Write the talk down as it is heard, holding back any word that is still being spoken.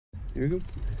Here we go.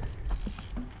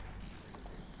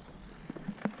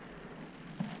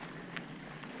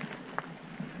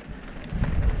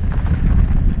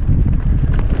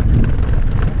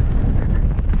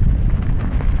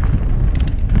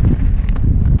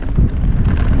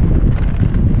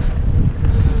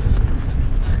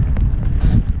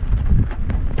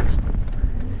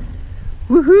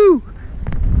 Woohoo!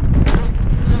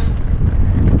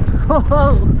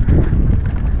 Oh!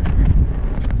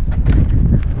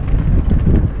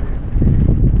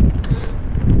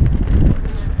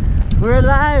 We're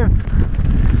alive!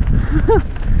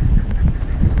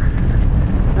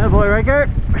 That boy, Riker!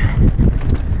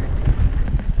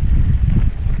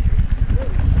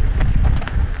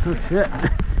 Oh shit!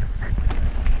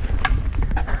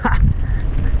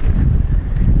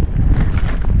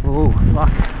 Oh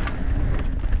fuck!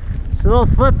 It's a little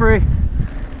slippery.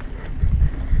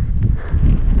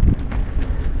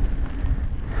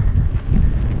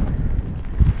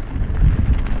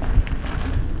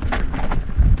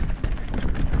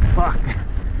 Fuck.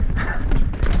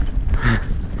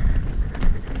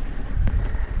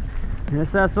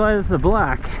 Guess that's why this is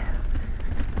black.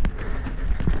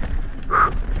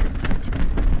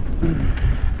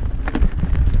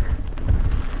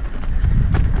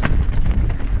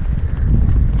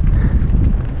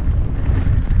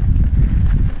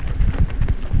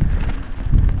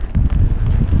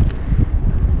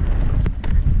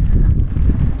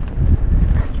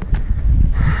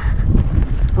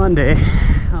 One day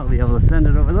I'll be able to send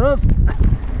it over those.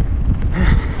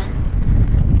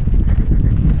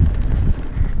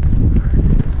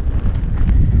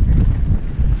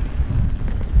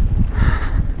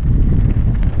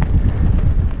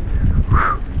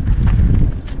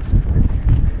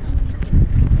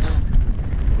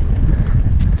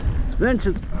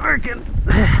 Suspension's working.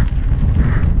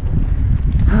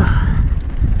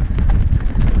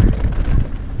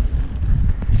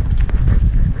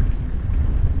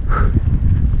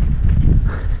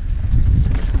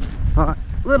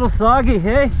 Little soggy,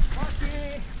 hey?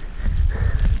 Soggy.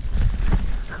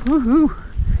 Woohoo!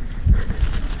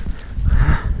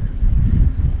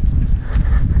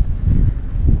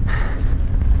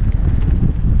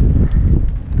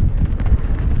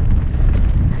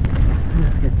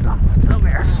 Let's get some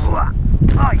air.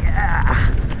 Oh yeah!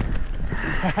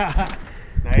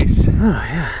 Nice. Oh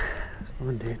yeah, that's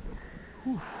fun, dude.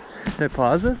 Whew. Did I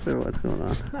pause this or what's going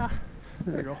on? Nah,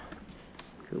 there you go.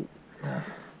 Cool.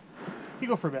 You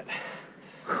go for a bit.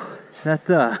 That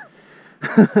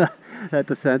that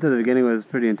descent at the beginning was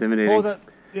pretty intimidating. Oh,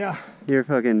 yeah. You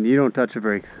don't touch the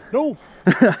brakes. No.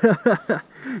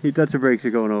 You touch the brakes,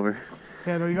 you're going over.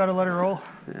 Yeah, no, you gotta let it roll.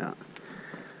 Yeah.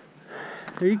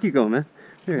 Here, you keep going, man.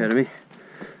 You're ahead of me.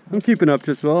 I'm keeping up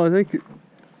just well, I think. You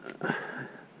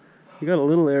got a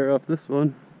little air off this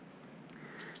one.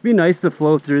 It'd be nice to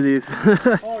flow through these.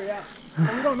 Oh, yeah.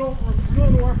 Well, we don't know what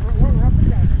we're up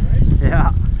against, right?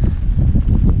 Yeah.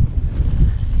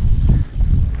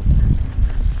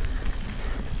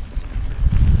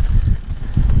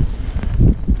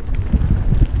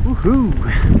 Woohoo!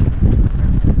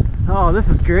 Oh, this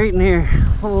is great in here.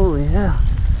 Holy hell.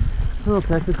 A little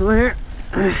technical here.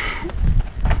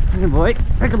 Hey boy,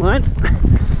 pick a line.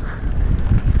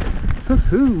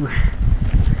 Woohoo!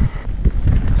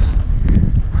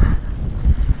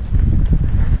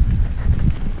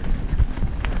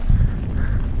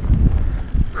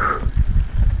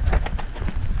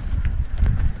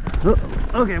 Oh,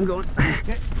 okay, I'm going.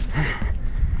 Okay.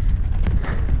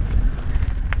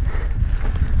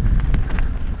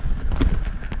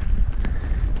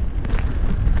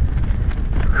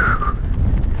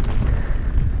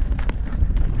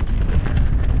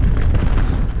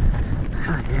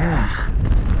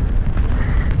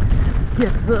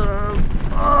 Get some.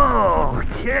 Oh,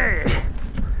 okay.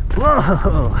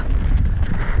 Whoa.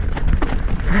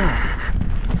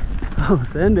 Oh,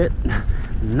 send it.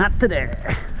 Not today.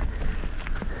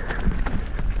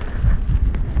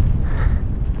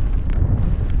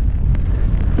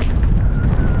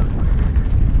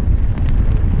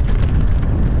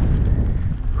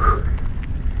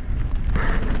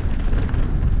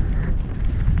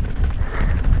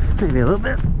 Maybe a little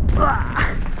bit.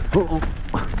 Uh-oh.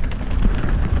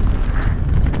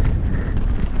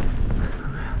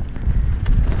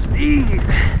 Speed.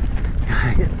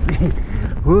 I get speed.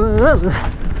 Whoa.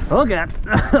 Oh god.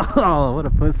 Oh, what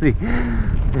a pussy.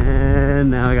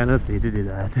 And now I got no speed to do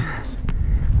that.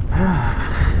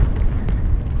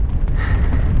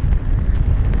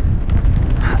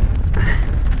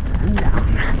 And down.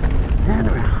 And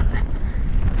around.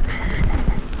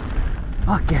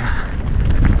 Fuck yeah.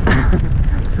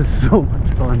 This is so much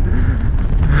fun.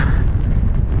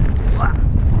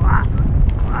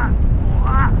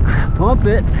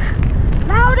 bit.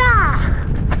 Louder!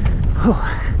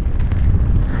 Oh.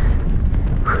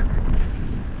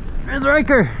 There's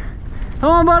Riker. Come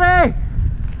on, buddy.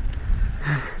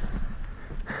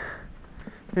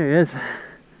 There he is.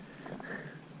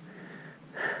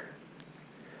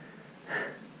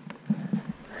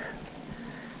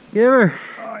 Give her.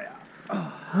 Oh yeah.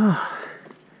 Oh.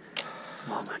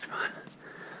 So much fun.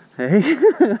 Hey,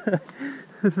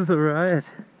 this is a riot.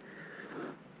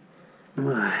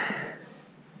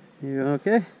 You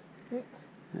okay? Yeah.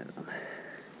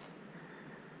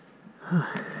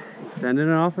 Sending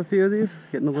it off a few of these,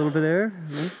 getting a little bit of air.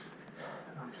 Yeah.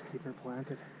 I'm just keeping her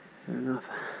planted. Fair enough.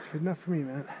 Good enough for me,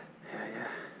 man.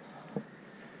 Yeah.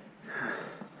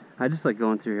 I just like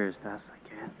going through here as fast as I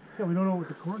can. Yeah, we don't know what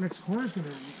the next corner's gonna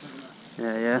be.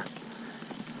 Yeah.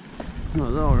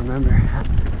 Well, I'll remember.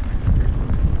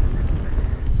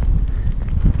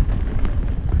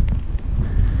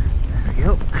 There we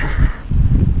go.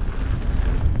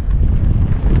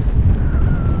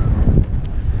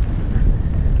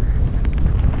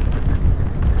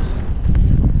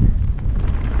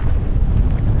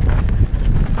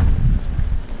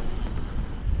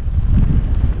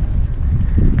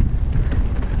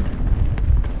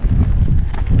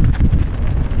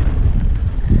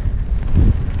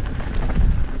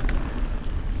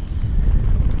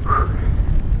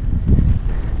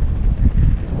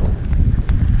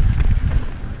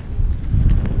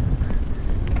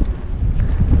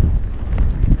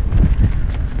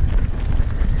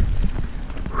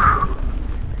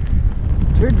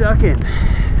 Turducken.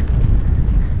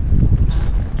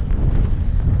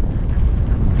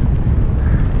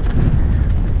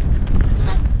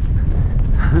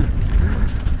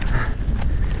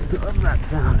 Love that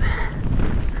sound.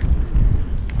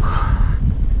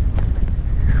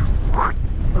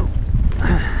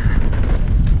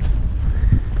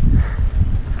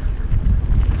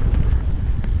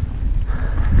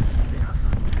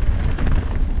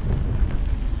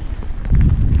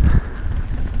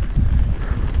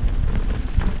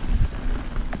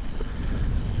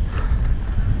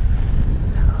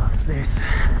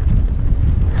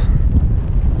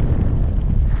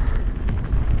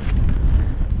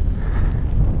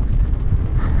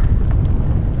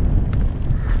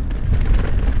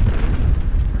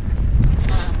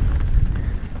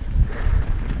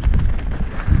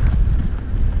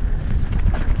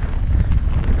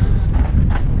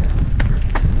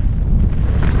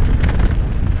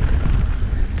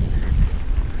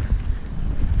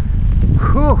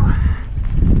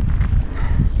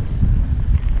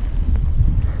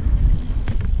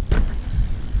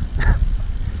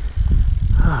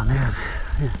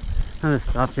 I'm gonna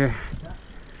stop here.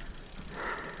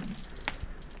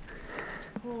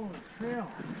 Holy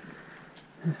trail.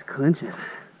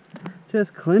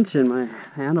 Just clenching my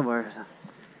handlebars. I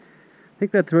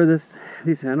think that's where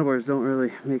these handlebars don't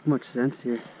really make much sense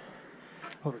here.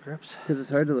 Oh, the grips? Because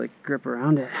it's hard to like grip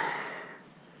around it.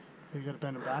 You gotta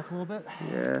bend them back a little bit?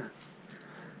 Yeah.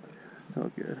 It's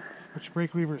all good. Put your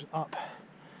brake levers up.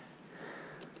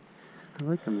 I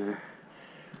like them there.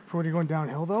 For when you're going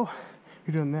downhill though,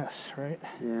 you're doing this, right?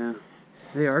 Yeah.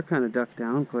 They are kind of ducked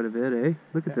down quite a bit, eh?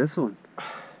 Look at this one.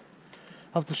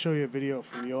 I'll have to show you a video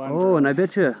from you. Oh, and I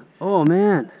bet you. Oh,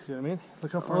 man. See what I mean?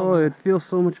 Look how far. Oh, it feels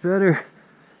so much better.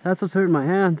 That's what's hurting my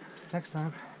hands. Next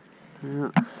time.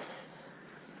 Yeah.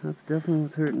 That's definitely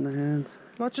what's hurting the hands.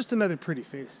 Not just another pretty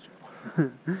face, Joe.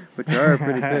 Which are a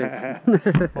pretty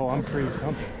face. Oh, I'm pretty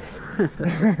something.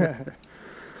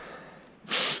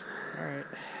 Alright.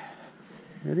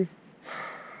 Ready?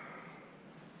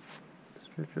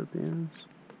 Stretch out the ends.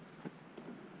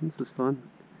 This is fun.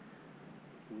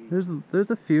 There's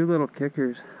a few little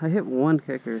kickers. I hit one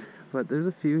kicker, but there's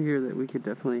a few here that we could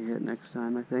definitely hit next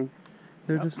time, I think.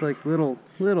 They're just like little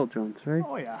jumps, right?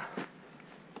 Oh yeah.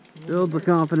 Build the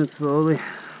confidence slowly.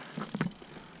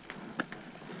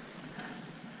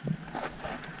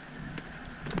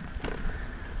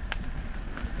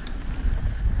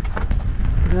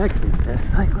 I can do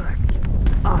this. Like, look.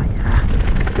 Oh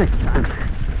yeah. Next time.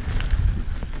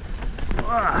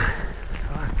 Ah,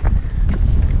 fuck.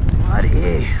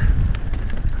 Buddy.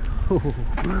 Oh,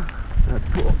 that's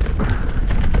cool.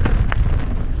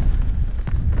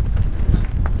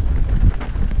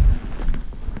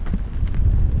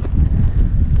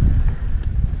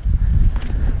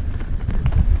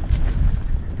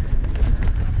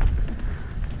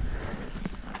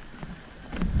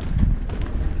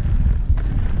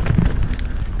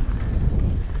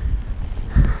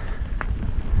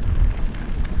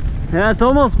 Yeah, it's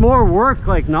almost more work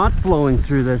like not flowing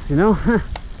through this, you know?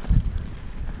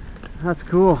 That's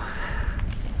cool.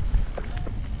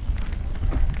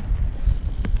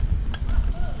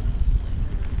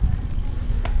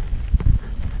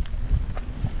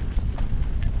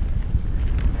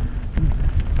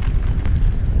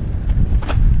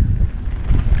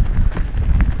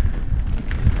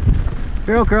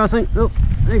 Trail crossing. Oh,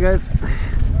 hey guys.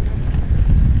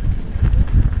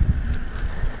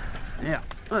 Yeah,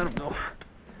 let him go.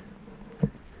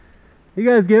 You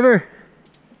guys give her.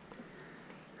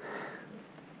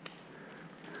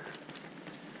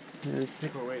 I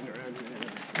think we're waiting around here.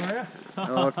 Oh, yeah?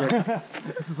 Oh, okay.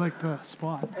 This is like the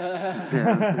spot.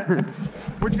 Yeah.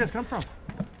 Where'd you guys come from?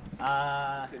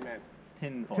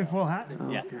 Tinfoil. Tinfoil hat? Oh,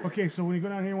 Yeah. okay. Okay, so when you go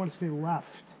down here, you want to stay left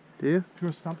Do you? to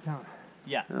go Stumptown.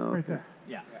 Yeah. Oh, Right okay. there.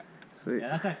 Yeah. Sweet. Yeah,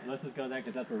 that's actually, let's just go there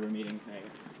because that's where we're meeting.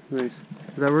 Nice. Is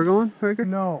that where we're going, Riker?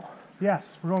 No.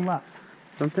 Yes, we're going left.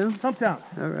 Stumptown? Stumptown.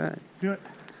 All right. Do it.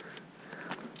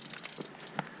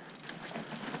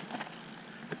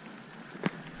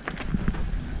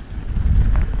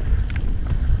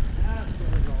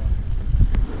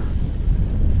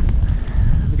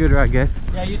 Good ride, guys.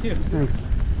 Yeah, you too. Thanks.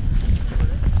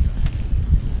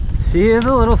 She is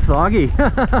a little soggy.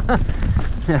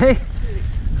 Hey.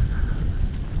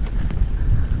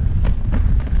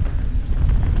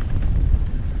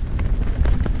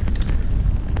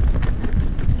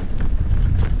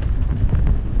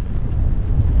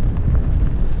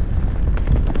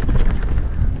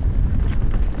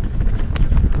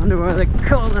 Wonder why they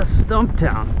call this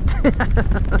Stumptown.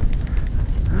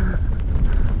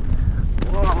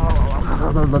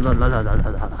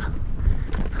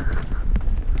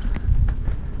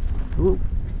 Ooh.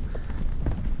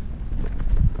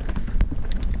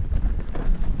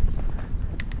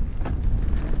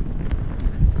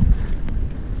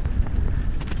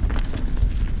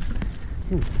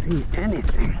 Can't see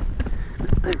anything.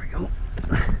 There we go.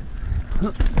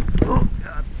 Oh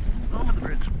God! Over the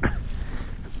bridge.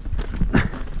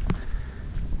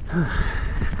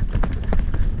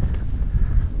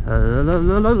 La la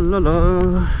la la la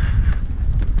la.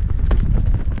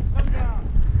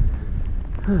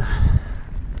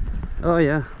 Oh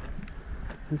yeah,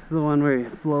 this is the one where you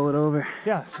flow it over.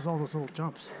 Yeah, it's just all those little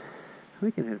jumps.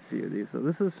 We can hit a few of these, so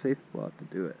this is a safe spot to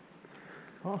do it.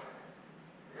 Oh.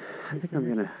 I think I'm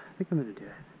gonna do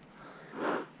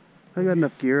it. I got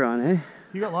enough gear on, eh?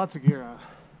 You got lots of gear on.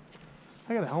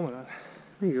 I got a helmet on.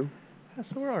 There you go. Yeah,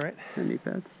 so we're all right. And knee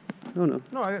pads. Oh no.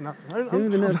 No, I got nothing. You don't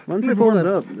even have. Why don't you pull that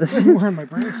up? I'm wearing my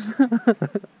brakes.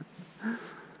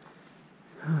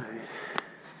 Alright.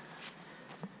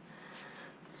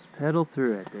 Just pedal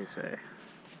through it, they say.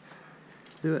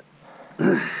 Let's do it.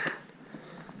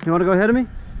 You want to go ahead of me?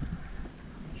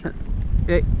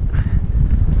 Okay.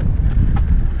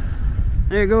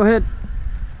 There, go ahead.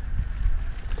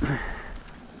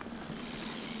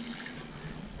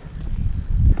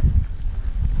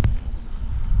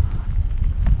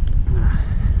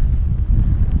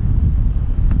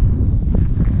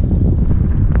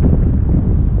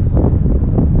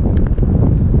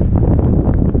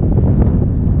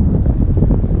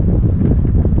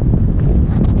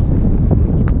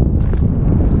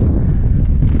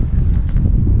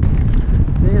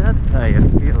 How you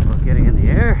feel about getting in the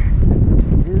air?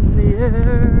 In the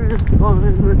air is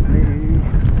fine with me.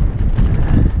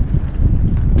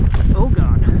 Oh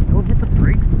God, don't hit the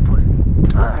brakes, pussy.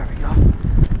 There we go.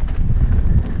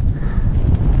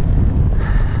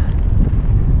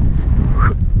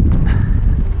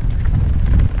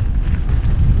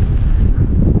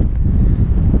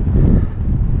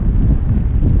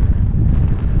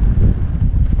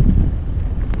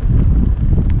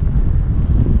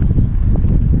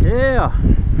 Yeah.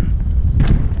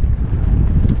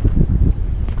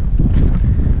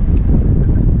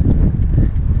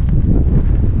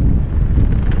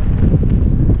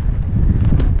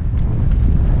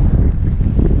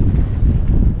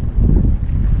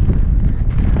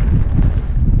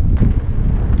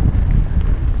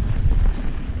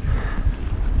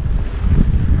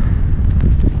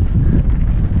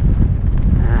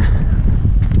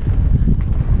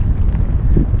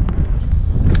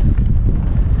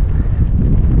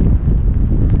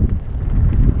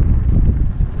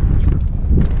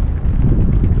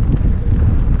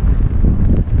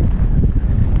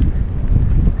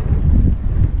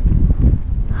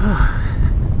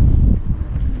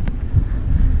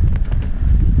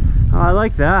 I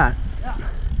like that. Yeah.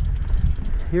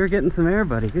 You're getting some air,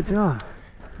 buddy. Good job.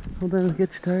 Hold on and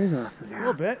get your tires off the A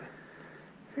little ground. bit.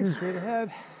 Hey, straight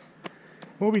ahead.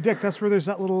 Moby Dick, that's where there's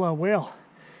that little whale.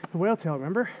 The whale tail,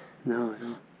 remember? No,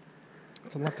 no.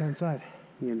 It's on the left-hand side.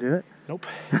 You can do it? Nope.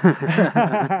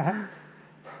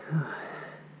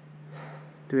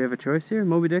 Do we have a choice here?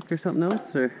 Moby Dick or something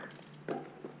else? Or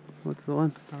what's the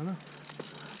one? I don't know.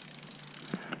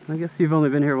 I guess you've only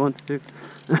been here once, too.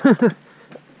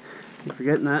 You're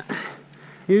forgetting that.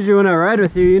 Usually when I ride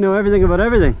with you, you know everything about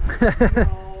everything.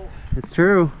 No, It's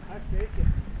true. I fake it.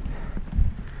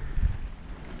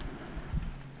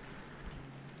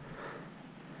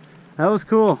 That was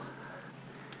cool.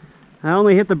 I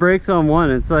only hit the brakes on one.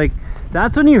 It's like,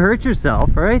 that's when you hurt yourself,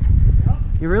 right? Yep.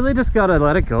 You really just gotta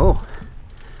let it go.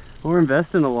 Or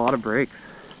invest in a lot of brakes.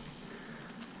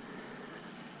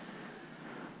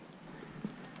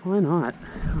 Why not?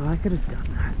 Oh, I could have done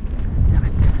that. Damn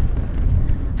it.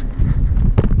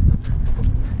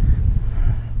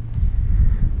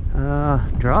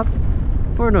 Drop?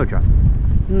 Or no drop?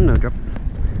 No drop.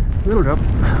 Little drop.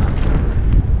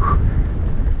 Oh,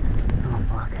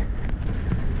 fuck.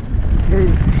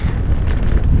 Crazy.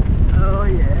 Oh,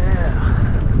 yeah.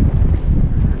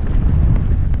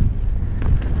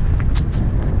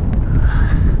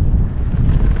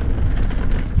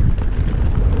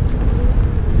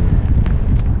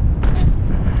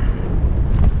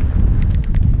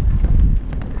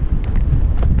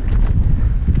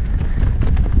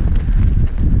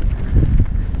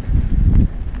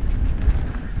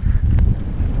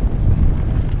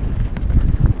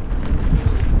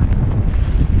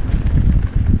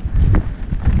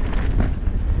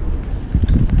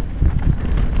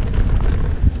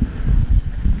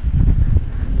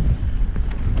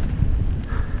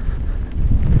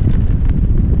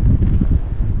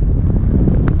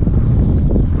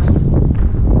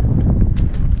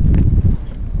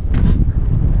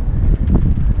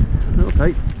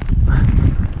 Tight.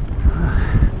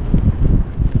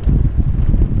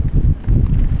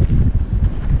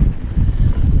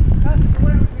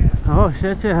 Oh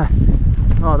shit, yeah.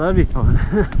 Oh, that'd be fun.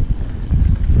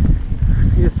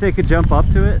 You just take a jump up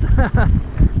to it.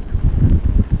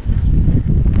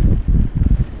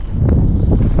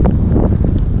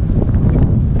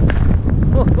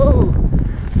 Whoa, whoa.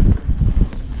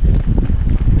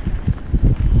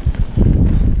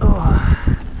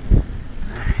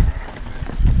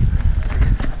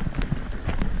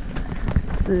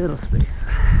 Little space.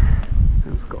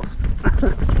 That was close.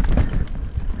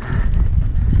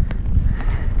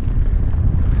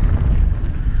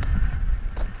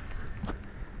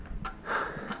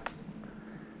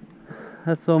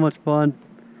 That's so much fun.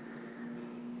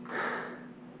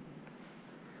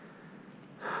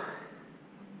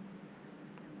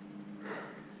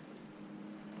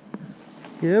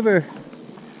 Giver.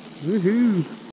 Woohoo.